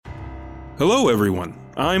Hello everyone,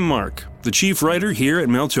 I'm Mark, the chief writer here at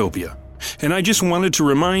Mailtopia, and I just wanted to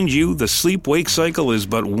remind you the sleep-wake cycle is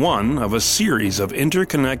but one of a series of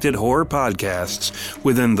interconnected horror podcasts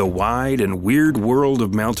within the wide and weird world of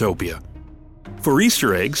Mailtopia. For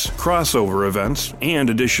Easter eggs, crossover events, and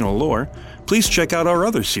additional lore, please check out our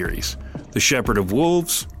other series, The Shepherd of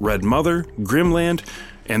Wolves, Red Mother, Grimland,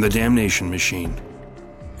 and The Damnation Machine.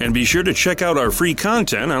 And be sure to check out our free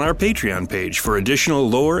content on our Patreon page for additional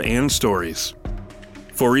lore and stories.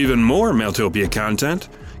 For even more Mailtopia content,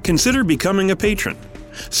 consider becoming a patron.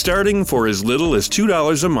 Starting for as little as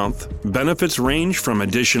 $2 a month, benefits range from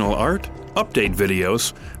additional art, update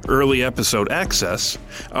videos, early episode access,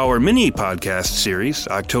 our mini-podcast series,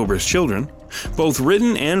 October's Children, both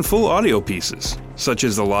written and full audio pieces, such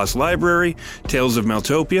as The Lost Library, Tales of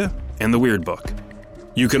Mailtopia, and The Weird Book.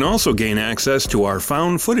 You can also gain access to our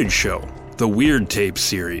found footage show, the Weird Tapes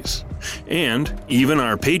series, and even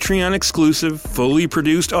our Patreon-exclusive, fully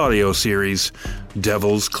produced audio series,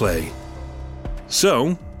 Devil's Clay.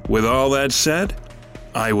 So, with all that said,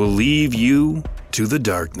 I will leave you to the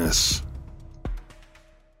darkness.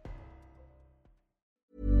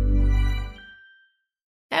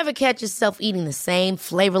 Ever catch yourself eating the same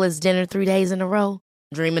flavorless dinner 3 days in a row?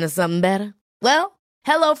 Dreaming of something better? Well,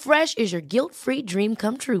 HelloFresh is your guilt-free dream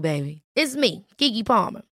come true, baby. It's me, Keke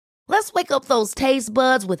Palmer. Let's wake up those taste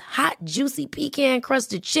buds with hot, juicy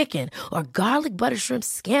pecan-crusted chicken or garlic butter shrimp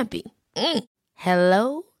scampi.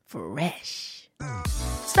 Hello Fresh.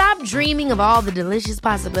 Stop dreaming of all the delicious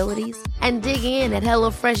possibilities and dig in at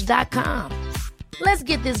HelloFresh.com. Let's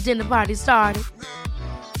get this dinner party started.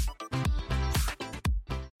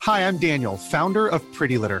 Hi, I'm Daniel, founder of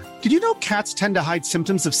Pretty Litter. Did you know cats tend to hide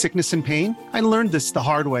symptoms of sickness and pain? I learned this the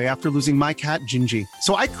hard way after losing my cat, Gingy.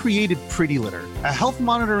 So I created Pretty Litter, a health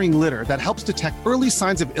monitoring litter that helps detect early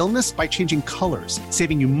signs of illness by changing colors,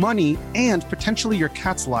 saving you money and potentially your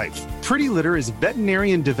cat's life. Pretty Litter is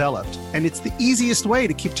veterinarian developed, and it's the easiest way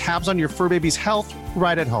to keep tabs on your fur baby's health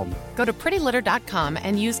right at home. Go to prettylitter.com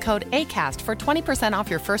and use code ACAST for 20% off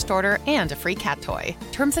your first order and a free cat toy.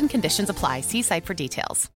 Terms and conditions apply. See site for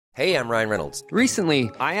details. Hey, I'm Ryan Reynolds.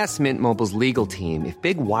 Recently, I asked Mint Mobile's legal team if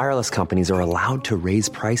big wireless companies are allowed to raise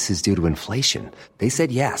prices due to inflation. They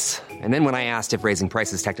said yes. And then when I asked if raising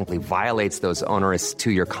prices technically violates those onerous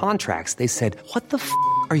two-year contracts, they said, "What the f***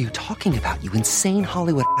 are you talking about, you insane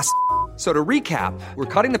Hollywood ass?" So to recap, we're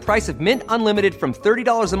cutting the price of Mint Unlimited from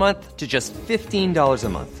 $30 a month to just $15 a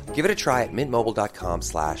month. Give it a try at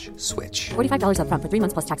mintmobile.com/switch. $45 up front for 3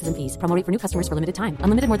 months plus taxes and fees. Promo rate for new customers for limited time.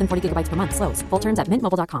 Unlimited more than 40 gigabytes per month. Slows full terms at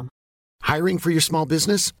mintmobile.com. Hiring for your small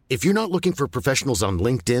business? If you're not looking for professionals on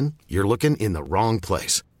LinkedIn, you're looking in the wrong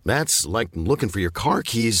place. That's like looking for your car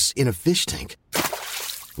keys in a fish tank.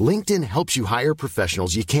 LinkedIn helps you hire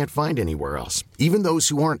professionals you can't find anywhere else, even those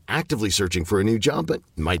who aren't actively searching for a new job but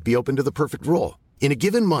might be open to the perfect role. In a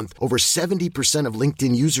given month, over 70% of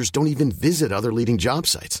LinkedIn users don't even visit other leading job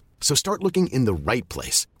sites. So start looking in the right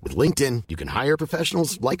place. With LinkedIn, you can hire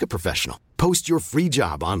professionals like a professional. Post your free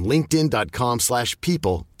job on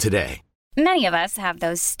linkedin.com/people today. Many of us have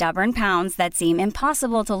those stubborn pounds that seem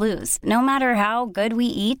impossible to lose, no matter how good we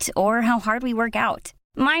eat or how hard we work out.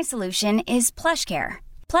 My solution is PlushCare.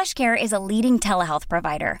 PlushCare is a leading telehealth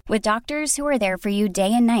provider with doctors who are there for you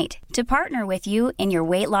day and night to partner with you in your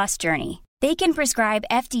weight loss journey. They can prescribe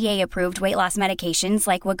FDA-approved weight loss medications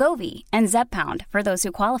like Wegovy and Zepbound for those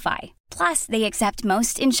who qualify. Plus, they accept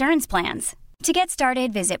most insurance plans. To get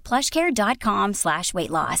started, visit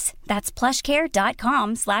plushcare.com/weightloss. That's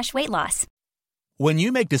plushcare.com/weightloss. When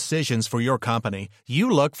you make decisions for your company, you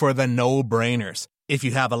look for the no-brainers. If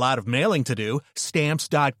you have a lot of mailing to do,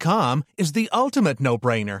 Stamps.com is the ultimate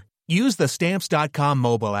no-brainer. Use the Stamps.com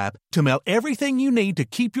mobile app to mail everything you need to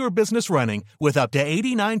keep your business running with up to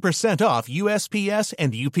 89% off USPS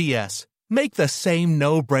and UPS. Make the same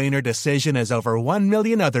no-brainer decision as over 1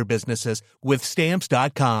 million other businesses with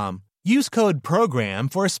Stamps.com. Use code PROGRAM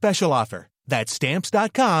for a special offer. That's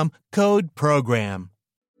Stamps.com, code PROGRAM.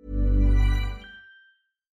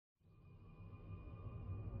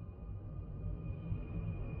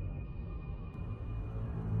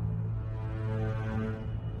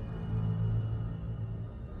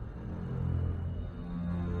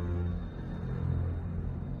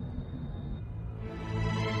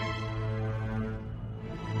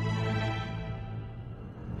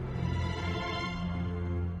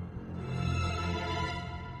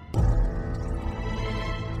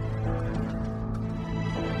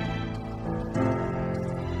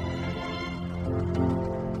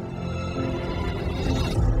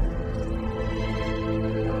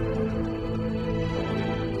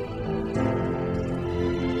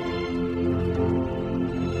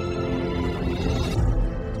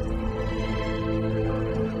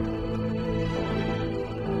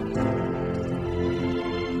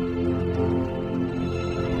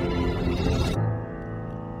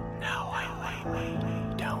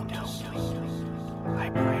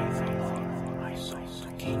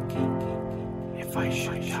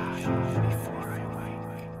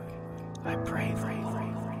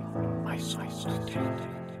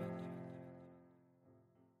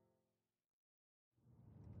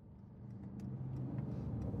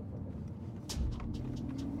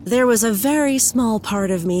 There was a very small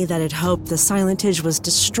part of me that had hoped the Silentage was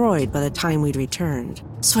destroyed by the time we'd returned,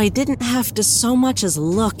 so I didn't have to so much as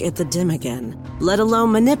look at the dim again, let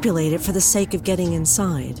alone manipulate it for the sake of getting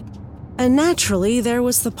inside. And naturally, there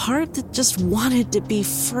was the part that just wanted to be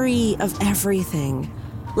free of everything.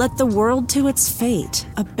 Let the world to its fate,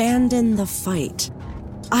 abandon the fight.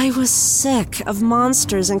 I was sick of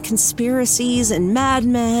monsters and conspiracies and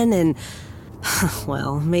madmen and...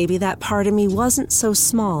 well, maybe that part of me wasn't so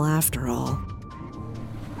small after all.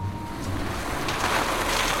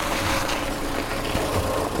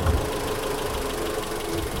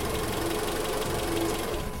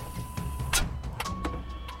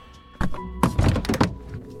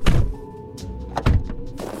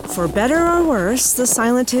 For better or worse, the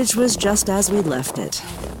Silentage was just as we'd left it.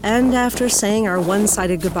 And after saying our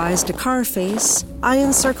one-sided goodbyes to Carface, I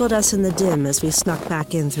encircled us in the dim as we snuck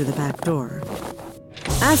back in through the back door.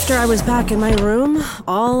 After I was back in my room,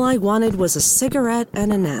 all I wanted was a cigarette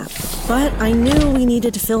and a nap. But I knew we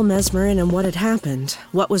needed to fill Mesmer in on what had happened,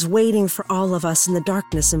 what was waiting for all of us in the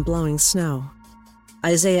darkness and blowing snow.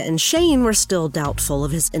 Isaiah and Shane were still doubtful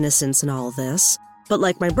of his innocence in all this, but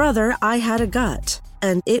like my brother, I had a gut,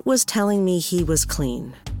 and it was telling me he was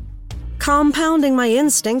clean. Compounding my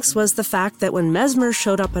instincts was the fact that when Mesmer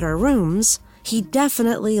showed up at our rooms, he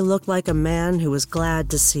definitely looked like a man who was glad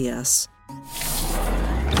to see us.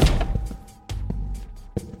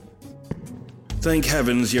 Thank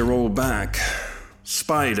heavens you're all back.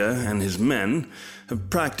 Spider and his men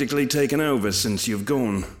have practically taken over since you've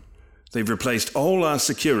gone. They've replaced all our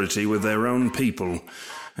security with their own people,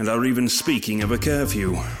 and are even speaking of a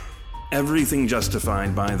curfew. Everything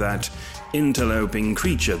justified by that interloping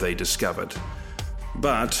creature they discovered.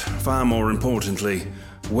 But, far more importantly,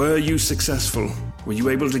 were you successful? Were you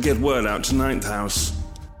able to get word out to Ninth House?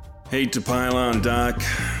 Hate to pile on, Doc,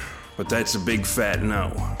 but that's a big fat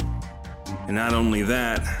no. And not only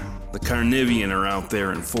that, the Carnivian are out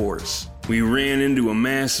there in force. We ran into a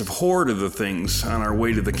massive horde of the things on our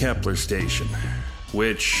way to the Kepler station,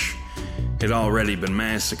 which had already been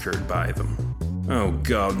massacred by them. Oh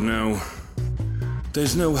God, no.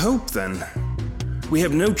 There's no hope then. We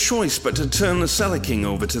have no choice but to turn the Seleking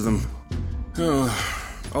over to them. Oh,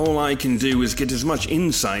 all I can do is get as much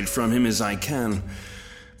insight from him as I can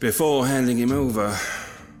before handing him over.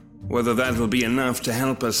 Whether that will be enough to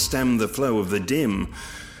help us stem the flow of the dim,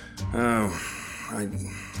 I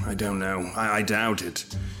don't know. I doubt it.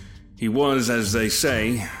 He was, as they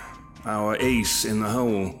say, our ace in the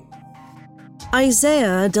hole.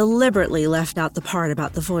 Isaiah deliberately left out the part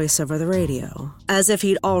about the voice over the radio, as if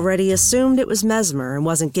he'd already assumed it was Mesmer and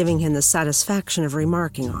wasn't giving him the satisfaction of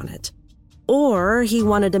remarking on it. Or he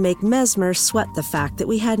wanted to make Mesmer sweat the fact that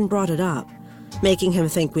we hadn't brought it up, making him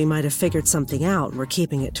think we might have figured something out and were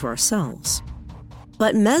keeping it to ourselves.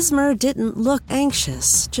 But Mesmer didn't look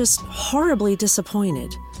anxious, just horribly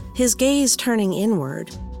disappointed, his gaze turning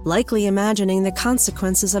inward, likely imagining the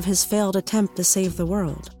consequences of his failed attempt to save the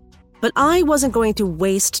world. But I wasn't going to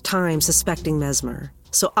waste time suspecting Mesmer,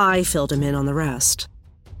 so I filled him in on the rest.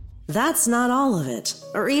 That's not all of it,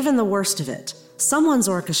 or even the worst of it. Someone's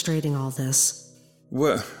orchestrating all this.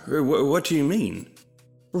 What do you mean?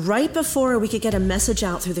 Right before we could get a message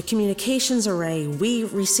out through the communications array, we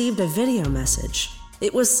received a video message.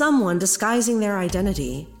 It was someone disguising their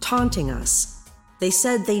identity, taunting us. They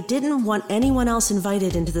said they didn't want anyone else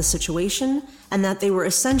invited into the situation, and that they were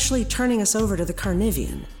essentially turning us over to the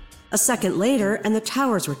Carnivian. A second later, and the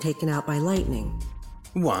towers were taken out by lightning.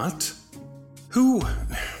 What? Who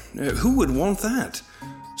would want that?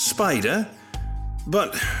 Spider?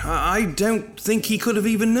 But I don't think he could have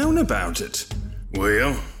even known about it.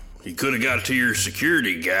 Well, he could have got to your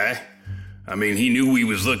security guy. I mean, he knew we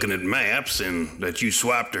was looking at maps and that you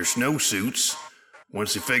swapped our snowsuits.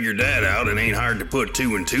 Once he figured that out, it ain't hard to put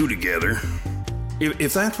two and two together.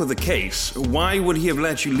 If that were the case, why would he have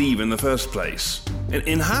let you leave in the first place?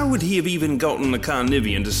 And how would he have even gotten the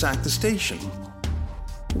Carnivian to sack the station?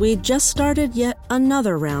 We'd just started yet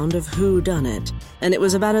another round of whodunit, and it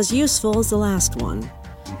was about as useful as the last one.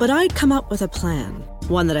 But I'd come up with a plan,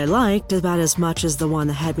 one that I liked about as much as the one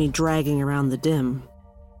that had me dragging around the dim.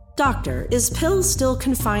 Doctor, is Pill still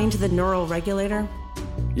confined to the neural regulator?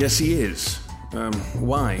 Yes, he is.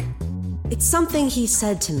 Why? It's something he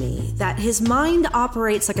said to me, that his mind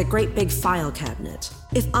operates like a great big file cabinet.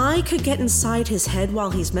 If I could get inside his head while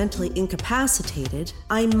he's mentally incapacitated,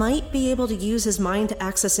 I might be able to use his mind to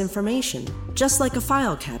access information, just like a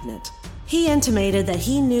file cabinet. He intimated that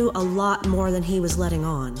he knew a lot more than he was letting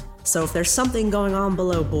on, so if there's something going on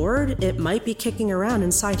below board, it might be kicking around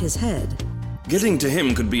inside his head. Getting to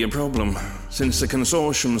him could be a problem. Since the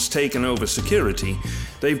consortium's taken over security,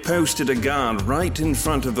 they've posted a guard right in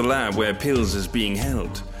front of the lab where Pills is being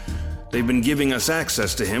held. They've been giving us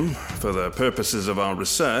access to him for the purposes of our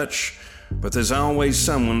research, but there's always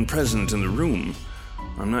someone present in the room.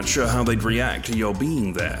 I'm not sure how they'd react to your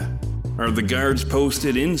being there. Are the guards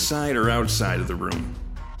posted inside or outside of the room?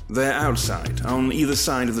 They're outside, on either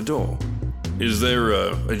side of the door. Is there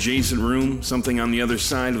a adjacent room, something on the other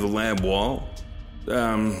side of the lab wall?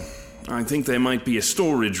 I think there might be a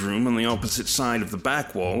storage room on the opposite side of the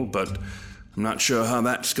back wall, but I'm not sure how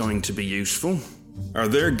that's going to be useful. Are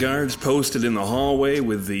there guards posted in the hallway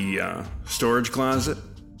with the storage closet?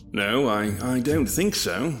 No, I don't think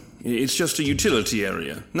so. It's just a utility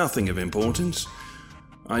area, nothing of importance.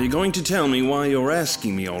 Are you going to tell me why you're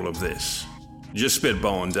asking me all of this? Just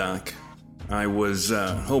spitballing, Doc. I was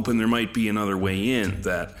hoping there might be another way in,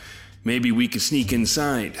 that maybe we could sneak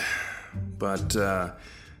inside. But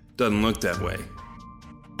doesn't look that way.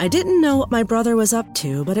 I didn't know what my brother was up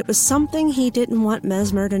to, but it was something he didn't want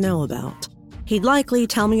Mesmer to know about. He'd likely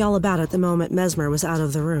tell me all about it the moment Mesmer was out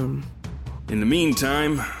of the room. In the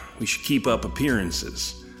meantime, we should keep up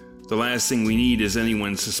appearances. The last thing we need is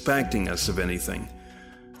anyone suspecting us of anything.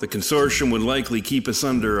 The consortium would likely keep us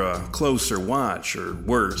under a closer watch, or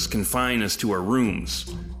worse, confine us to our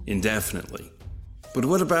rooms indefinitely. But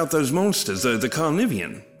what about those monsters, the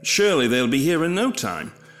Carnivian? Surely they'll be here in no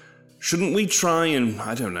time. Shouldn't we try and,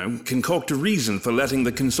 concoct a reason for letting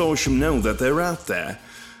the consortium know that they're out there,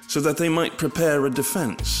 so that they might prepare a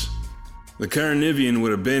defense? The Carnivian would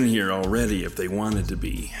have been here already if they wanted to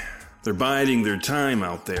be. They're biding their time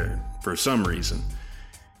out there, for some reason.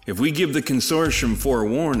 If we give the consortium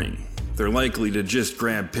forewarning, they're likely to just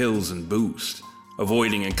grab Pills and boost,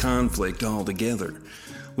 avoiding a conflict altogether,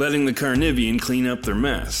 letting the Carnivian clean up their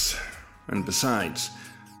mess. And besides,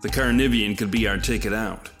 the Carnivian could be our ticket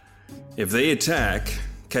out. If they attack,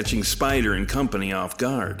 catching Spider and company off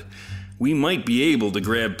guard, we might be able to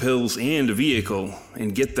grab Pills and a vehicle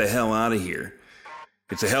and get the hell out of here.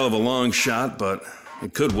 It's a hell of a long shot, but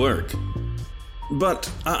it could work.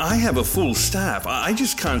 But I have a full staff. I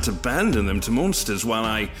just can't abandon them to monsters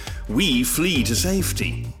while we flee to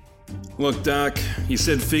safety. Look, Doc, you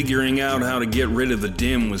said figuring out how to get rid of the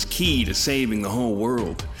dim was key to saving the whole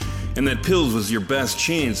world, and that Pills was your best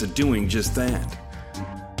chance at doing just that.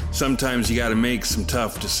 Sometimes you gotta make some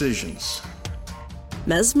tough decisions.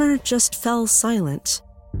 Mesmer just fell silent.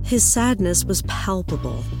 His sadness was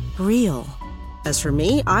palpable, real. As for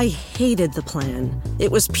me, I hated the plan.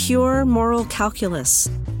 It was pure moral calculus,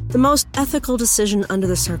 the most ethical decision under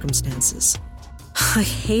the circumstances. I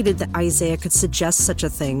hated that Isaiah could suggest such a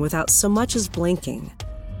thing without so much as blinking.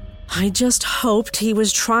 I just hoped he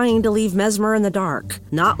was trying to leave Mesmer in the dark,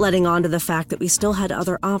 not letting on to the fact that we still had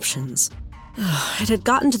other options. It had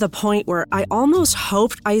gotten to the point where I almost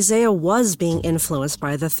hoped Isaiah was being influenced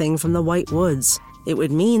by the thing from the White Woods. It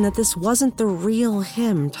would mean that this wasn't the real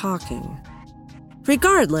him talking.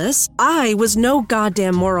 Regardless, I was no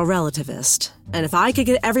goddamn moral relativist, and if I could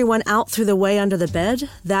get everyone out through the way under the bed,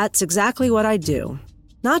 that's exactly what I'd do.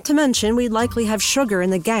 Not to mention, we'd likely have Sugar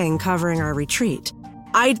and the gang covering our retreat.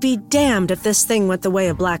 I'd be damned if this thing went the way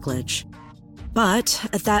of Blackledge. But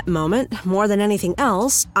at that moment, more than anything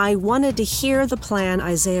else, I wanted to hear the plan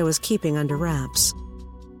Isaiah was keeping under wraps.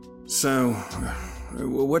 So,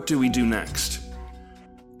 what do we do next?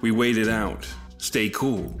 We wait it out, stay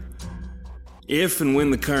cool. If and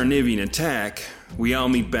when the Carnivian attack, we all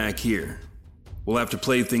meet back here. We'll have to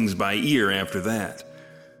play things by ear after that.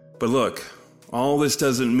 But look, all this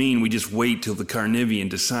doesn't mean we just wait till the Carnivian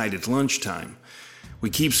decide it's lunchtime. We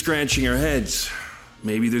keep scratching our heads.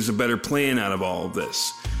 Maybe there's a better plan out of all of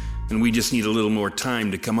this, and we just need a little more time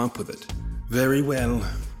to come up with it. Very well.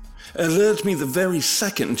 Alert me the very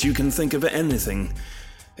second you can think of anything.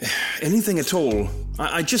 Anything at all.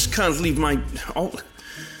 I just can't leave my...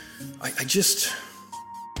 I just...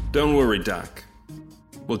 Don't worry, Doc.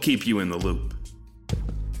 We'll keep you in the loop.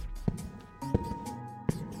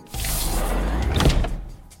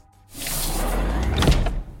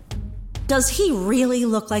 Does he really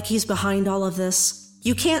look like he's behind all of this?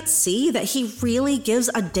 You can't see that he really gives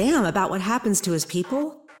a damn about what happens to his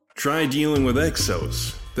people? Try dealing with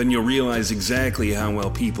Exos. Then you'll realize exactly how well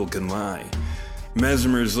people can lie.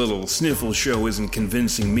 Mesmer's little sniffle show isn't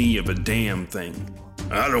convincing me of a damn thing.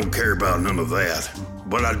 I don't care about none of that,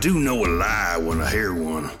 but I do know a lie when I hear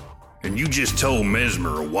one. And you just told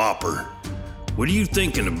Mesmer a whopper. What are you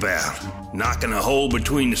thinking about? Knocking a hole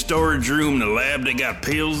between the storage room and the lab they got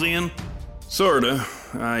Pills in? Sorta.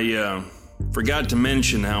 I forgot to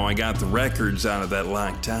mention how I got the records out of that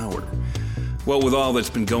locked tower. What with all that's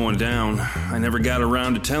been going down, I never got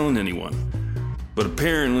around to telling anyone. But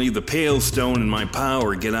apparently the Pale Stone and my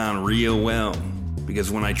power get on real well,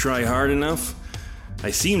 because when I try hard enough,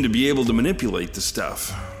 I seem to be able to manipulate the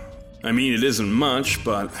stuff. I mean, it isn't much,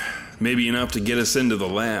 but maybe enough to get us into the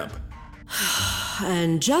lab.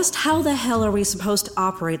 And just how the hell are we supposed to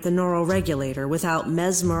operate the neuroregulator without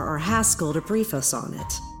Mesmer or Haskell to brief us on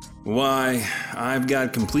it? Why, I've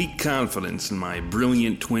got complete confidence in my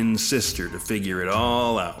brilliant twin sister to figure it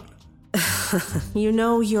all out. You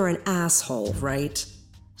know you're an asshole, right?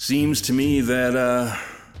 Seems to me that,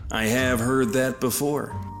 I have heard that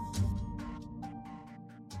before.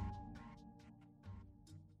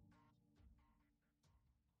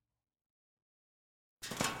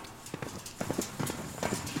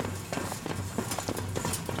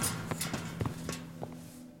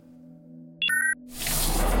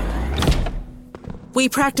 We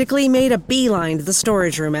practically made a beeline to the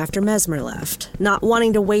storage room after Mesmer left, not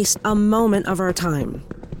wanting to waste a moment of our time.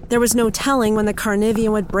 There was no telling when the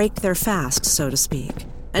Carnivian would break their fast, so to speak.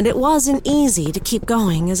 And it wasn't easy to keep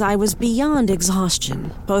going as I was beyond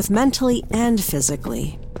exhaustion, both mentally and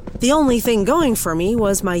physically. The only thing going for me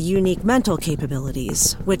was my unique mental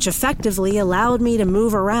capabilities, which effectively allowed me to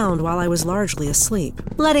move around while I was largely asleep,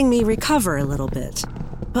 letting me recover a little bit.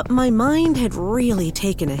 But my mind had really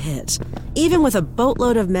taken a hit. Even with a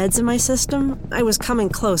boatload of meds in my system, I was coming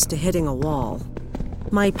close to hitting a wall.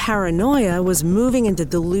 My paranoia was moving into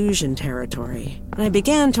delusion territory, and I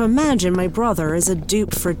began to imagine my brother as a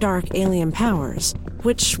dupe for dark alien powers,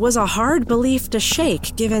 which was a hard belief to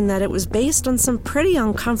shake given that it was based on some pretty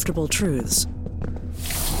uncomfortable truths.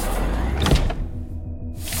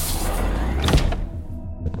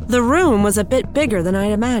 The room was a bit bigger than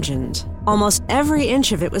I'd imagined. Almost every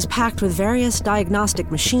inch of it was packed with various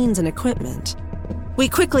diagnostic machines and equipment. We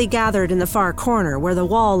quickly gathered in the far corner where the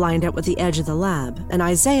wall lined up with the edge of the lab, and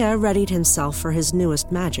Isaiah readied himself for his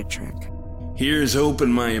newest magic trick. Here's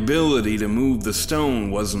hoping my ability to move the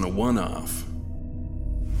stone wasn't a one-off.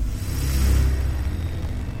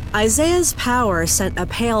 Isaiah's power sent a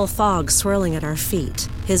pale fog swirling at our feet,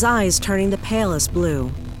 his eyes turning the palest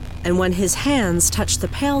blue. And when his hands touched the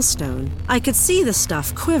Pale Stone, I could see the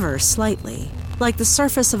stuff quiver slightly, like the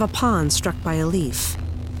surface of a pond struck by a leaf.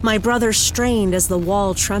 My brother strained as the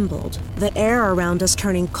wall trembled, the air around us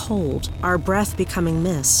turning cold, our breath becoming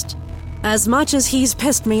mist. As much as he's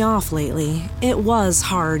pissed me off lately, it was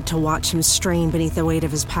hard to watch him strain beneath the weight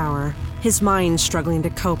of his power, his mind struggling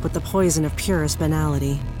to cope with the poison of purest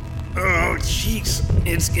banality. Oh, jeez.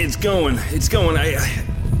 It's going.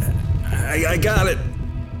 I got it.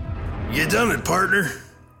 You done it, partner.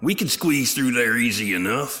 We can squeeze through there easy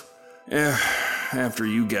enough. After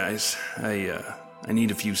you guys, I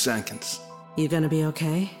need a few seconds. You gonna be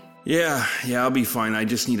okay? Yeah, I'll be fine. I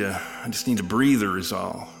just need a breather is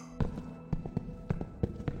all.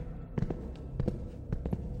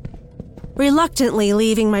 Reluctantly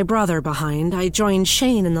leaving my brother behind, I joined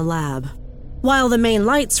Shane in the lab. While the main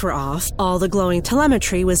lights were off, all the glowing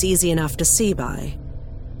telemetry was easy enough to see by.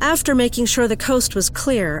 After making sure the coast was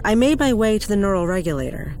clear, I made my way to the neural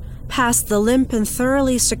regulator, past the limp and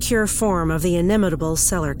thoroughly secure form of the inimitable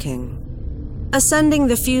Cellar King. Ascending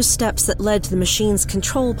the few steps that led to the machine's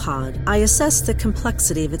control pod, I assessed the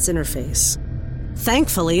complexity of its interface.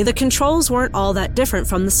 Thankfully, the controls weren't all that different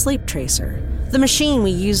from the sleep tracer, the machine we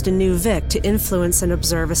used in New Vic to influence and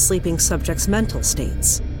observe a sleeping subject's mental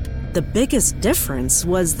states. The biggest difference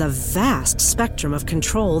was the vast spectrum of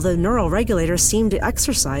control the neural regulator seemed to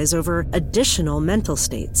exercise over additional mental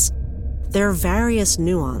states. Their various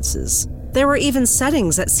nuances. There were even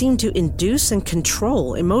settings that seemed to induce and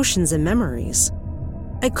control emotions and memories.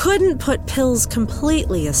 I couldn't put Pills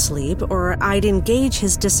completely asleep or I'd engage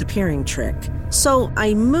his disappearing trick, so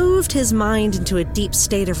I moved his mind into a deep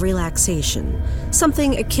state of relaxation,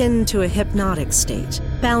 something akin to a hypnotic state,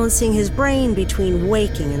 balancing his brain between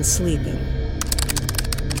waking and sleeping.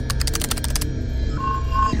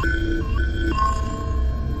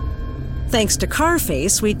 Thanks to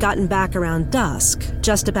Carface, we'd gotten back around dusk,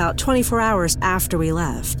 just about 24 hours after we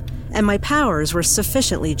left, and my powers were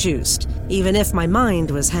sufficiently juiced, even if my mind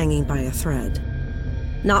was hanging by a thread.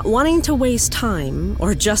 Not wanting to waste time,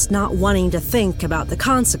 or just not wanting to think about the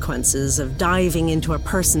consequences of diving into a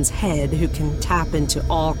person's head who can tap into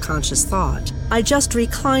all conscious thought, I just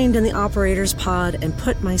reclined in the operator's pod and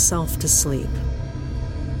put myself to sleep.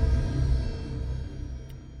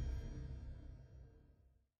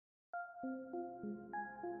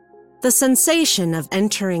 The sensation of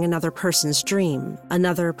entering another person's dream,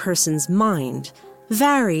 another person's mind,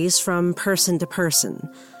 varies from person to person,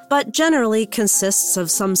 but generally consists of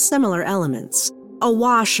some similar elements. a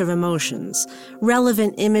wash of emotions,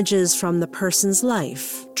 relevant images from the person's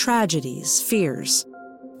life, tragedies, fears.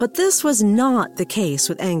 But this was not the case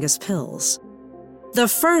with Angus Pills. The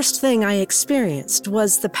first thing I experienced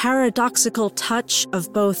was the paradoxical touch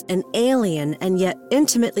of both an alien and yet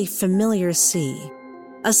intimately familiar sea.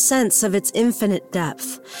 A sense of its infinite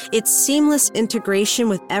depth, its seamless integration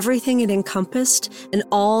with everything it encompassed and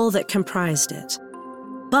all that comprised it.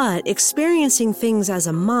 But experiencing things as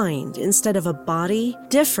a mind instead of a body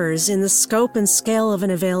differs in the scope and scale of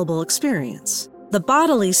an available experience. The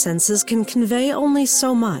bodily senses can convey only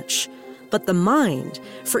so much, but the mind,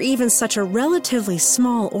 for even such a relatively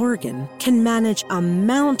small organ, can manage a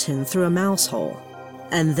mountain through a mouse hole.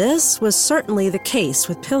 And this was certainly the case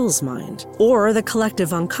with Pill's mind, or the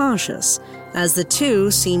collective unconscious, as the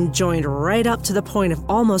two seemed joined right up to the point of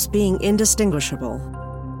almost being indistinguishable.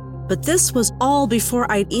 But this was all before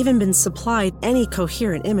I'd even been supplied any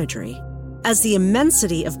coherent imagery. As the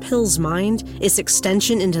immensity of Pill's mind, its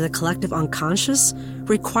extension into the collective unconscious,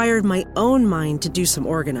 required my own mind to do some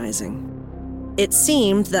organizing. It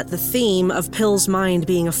seemed that the theme of Pill's mind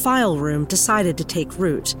being a file room decided to take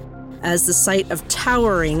root, as the sight of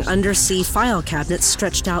towering undersea file cabinets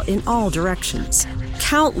stretched out in all directions.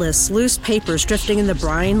 Countless loose papers drifting in the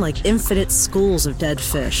brine like infinite schools of dead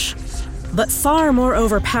fish. But far more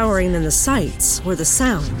overpowering than the sights were the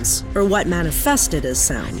sounds, or what manifested as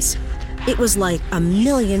sounds. It was like a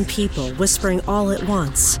million people whispering all at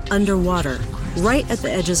once, underwater, right at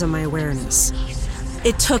the edges of my awareness.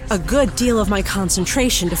 It took a good deal of my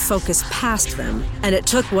concentration to focus past them, and it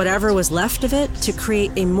took whatever was left of it to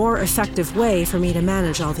create a more effective way for me to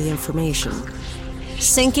manage all the information.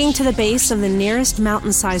 Sinking to the base of the nearest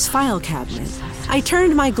mountain-sized file cabinet, I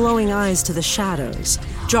turned my glowing eyes to the shadows,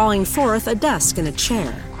 drawing forth a desk and a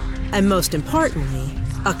chair, and most importantly,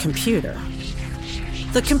 a computer.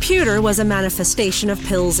 The computer was a manifestation of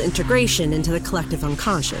Pill's integration into the collective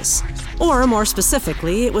unconscious. Or, more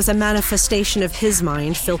specifically, it was a manifestation of his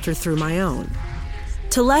mind filtered through my own.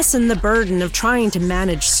 To lessen the burden of trying to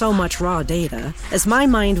manage so much raw data, as my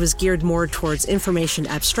mind was geared more towards information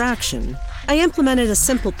abstraction, I implemented a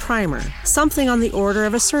simple primer, something on the order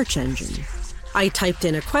of a search engine. I typed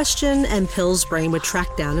in a question, and Pill's brain would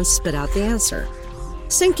track down and spit out the answer.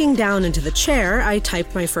 Sinking down into the chair, I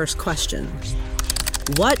typed my first question.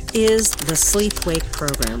 What is the sleep-wake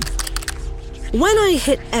program? When I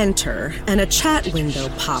hit enter and a chat window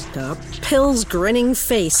popped up, Pill's grinning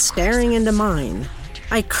face staring into mine,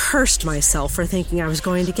 I cursed myself for thinking I was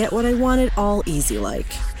going to get what I wanted all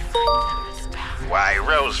easy-like. Why,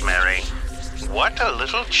 Rosemary, what a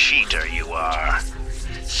little cheater you are.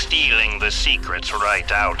 Stealing the secrets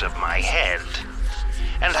right out of my head.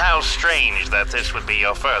 And how strange that this would be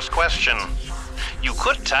your first question. You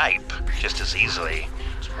could type, just as easily,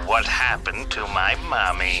 what happened to my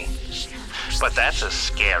mommy? But that's a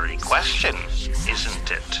scary question,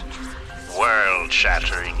 isn't it?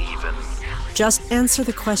 World-shattering, even. Just answer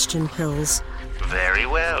the question, Pills. Very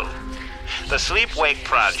well. The Sleep-Wake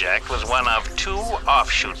Project was one of 2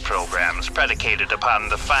 offshoot programs predicated upon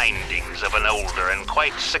the findings of an older and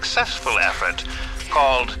quite successful effort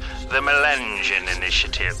called the Melengen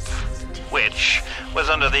Initiative, which was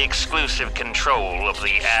under the exclusive control of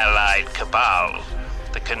the Allied Cabal,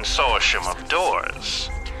 the Consortium of Doors.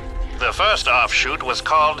 The first offshoot was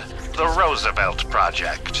called the Roosevelt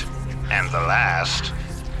Project, and the last,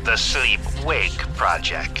 the Sleep-Wake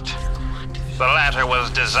Project. The latter was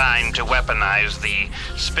designed to weaponize the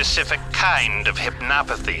specific kind of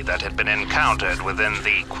hypnopathy that had been encountered within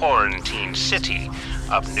the quarantine city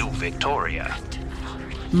of New Victoria.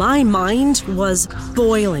 My mind was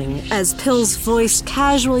boiling as Pill's voice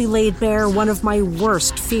casually laid bare one of my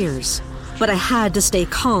worst fears. But I had to stay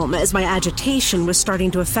calm as my agitation was starting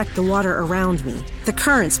to affect the water around me, the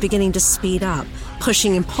currents beginning to speed up,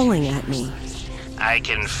 pushing and pulling at me. I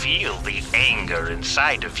can feel the anger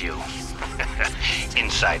inside of you.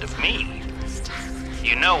 Inside of me.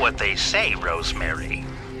 You know what they say, Rosemary.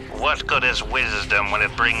 What good is wisdom when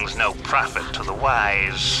it brings no profit to the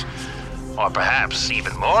wise? Or perhaps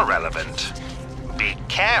even more relevant, be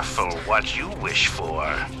careful what you wish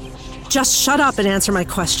for. Just shut up and answer my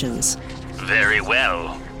questions. Very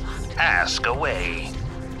well. Ask away.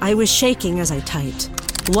 I was shaking as I typed.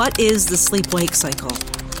 What is the sleep-wake cycle?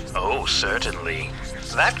 Oh, certainly.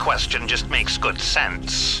 That question just makes good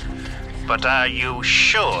sense. But are you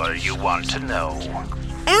sure you want to know?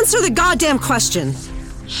 Answer the goddamn question!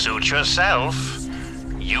 Suit yourself.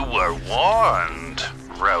 You were warned,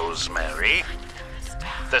 Rosemary.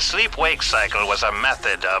 The sleep-wake cycle was a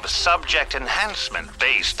method of subject enhancement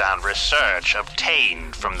based on research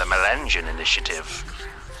obtained from the Melengen Initiative.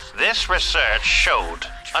 This research showed,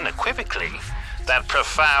 unequivocally, that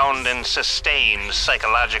profound and sustained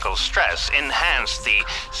psychological stress enhanced the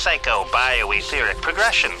psychobioetheric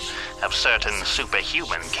progression of certain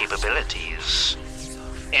superhuman capabilities.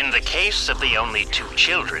 In the case of the only 2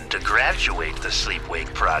 children to graduate the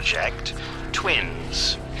Sleep-Wake Project,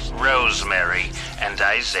 twins, Rosemary and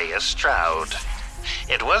Isaiah Stroud,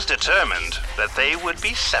 it was determined that they would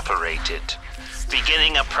be separated,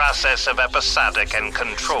 beginning a process of episodic and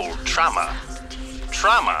controlled trauma.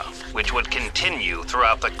 Trauma which would continue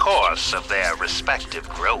throughout the course of their respective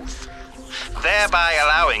growth, thereby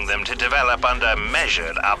allowing them to develop under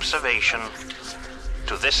measured observation.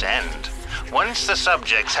 To this end, once the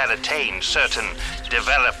subjects had attained certain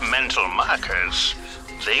developmental markers,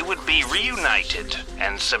 they would be reunited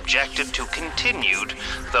and subjected to continued,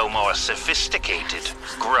 though more sophisticated,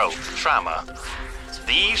 growth trauma.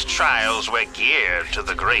 These trials were geared to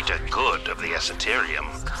the greater good of the Esoterium.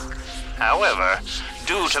 However,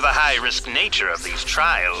 due to the high-risk nature of these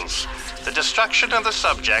trials, the destruction of the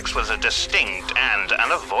subjects was a distinct and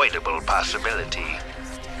unavoidable possibility.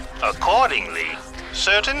 Accordingly,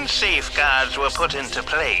 certain safeguards were put into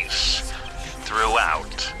place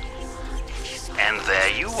throughout. And there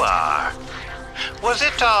you are. Was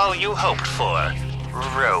it all you hoped for,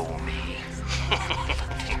 Romy?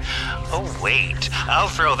 Oh, wait, I'll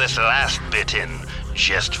throw this last bit in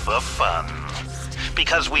just for fun.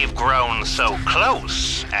 Because we've grown so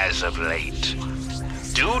close as of late.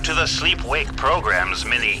 Due to the Sleep-Wake program's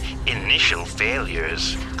many initial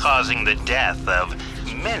failures, causing the death of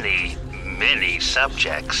many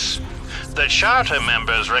subjects, the charter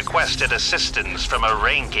members requested assistance from a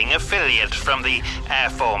ranking affiliate from the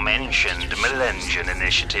aforementioned Melengen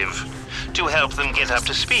Initiative to help them get up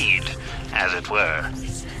to speed, as it were.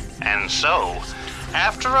 And so,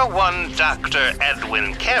 after one Dr.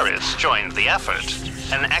 Edwin Karras joined the effort,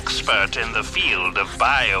 an expert in the field of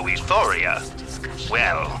bioethoria,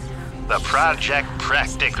 well, the project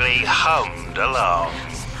practically hummed along.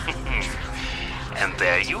 And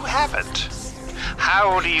there you have it.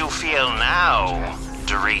 How do you feel now,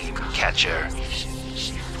 Dreamcatcher?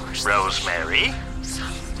 Rosemary?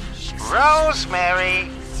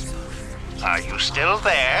 Rosemary? Are you still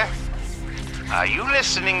there? Are you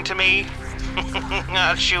listening to me?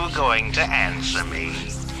 Aren't you going to answer me?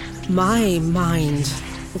 My mind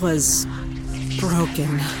was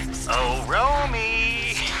broken. Oh,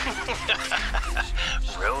 Romy!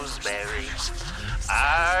 Rosemary,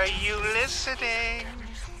 are you listening?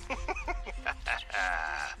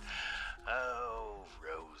 Oh,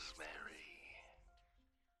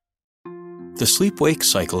 Rosemary. The Sleep-Wake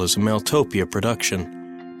Cycle is a Maeltopia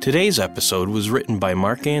production. Today's episode was written by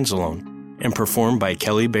Mark Anzalone and performed by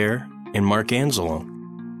Kelly Bear and Mark Anzalone.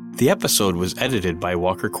 The episode was edited by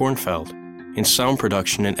Walker Kornfeld, and sound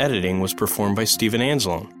production and editing was performed by Stephen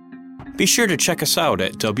Anzalone. Be sure to check us out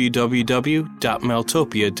at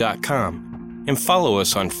www.maeltopia.com and follow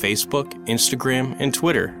us on Facebook, Instagram, and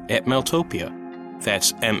Twitter at Maeltopia.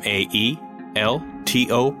 That's Maeltopia.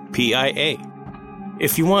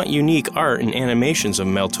 If you want unique art and animations of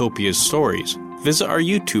Maeltopia's stories, visit our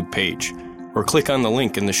YouTube page or click on the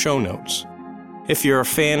link in the show notes. If you're a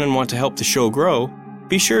fan and want to help the show grow,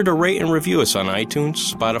 be sure to rate and review us on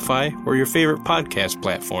iTunes, Spotify, or your favorite podcast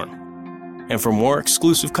platform. And for more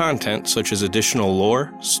exclusive content such as additional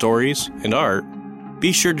lore, stories, and art,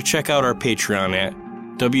 be sure to check out our Patreon at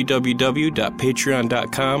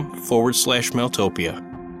www.patreon.com/Maeltopia.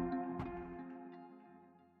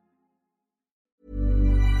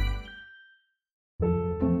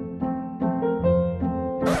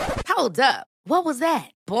 Hold up. What was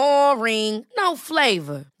that? Boring. No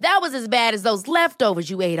flavor. That was as bad as those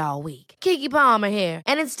leftovers you ate all week. Keke Palmer here,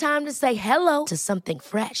 and it's time to say hello to something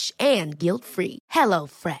fresh and guilt-free. Hello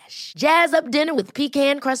Fresh. Jazz up dinner with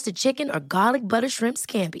pecan-crusted chicken or garlic butter shrimp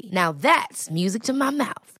scampi. Now that's music to my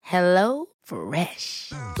mouth. Hello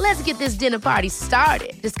Fresh. Let's get this dinner party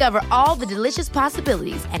started. Discover all the delicious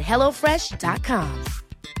possibilities at HelloFresh.com.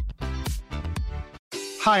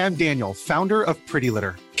 Hi, I'm Daniel, founder of Pretty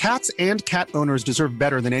Litter. Cats and cat owners deserve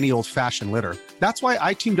better than any old-fashioned litter. That's why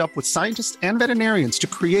I teamed up with scientists and veterinarians to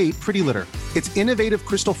create Pretty Litter. Its innovative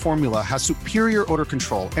crystal formula has superior odor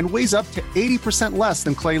control and weighs up to 80% less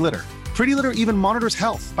than clay litter. Pretty Litter even monitors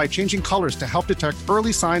health by changing colors to help detect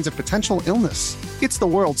early signs of potential illness. It's the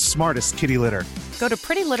world's smartest kitty litter. Go to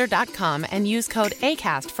prettylitter.com and use code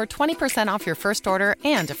ACAST for 20% off your first order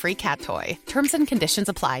and a free cat toy. Terms and conditions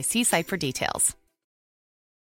apply. See site for details.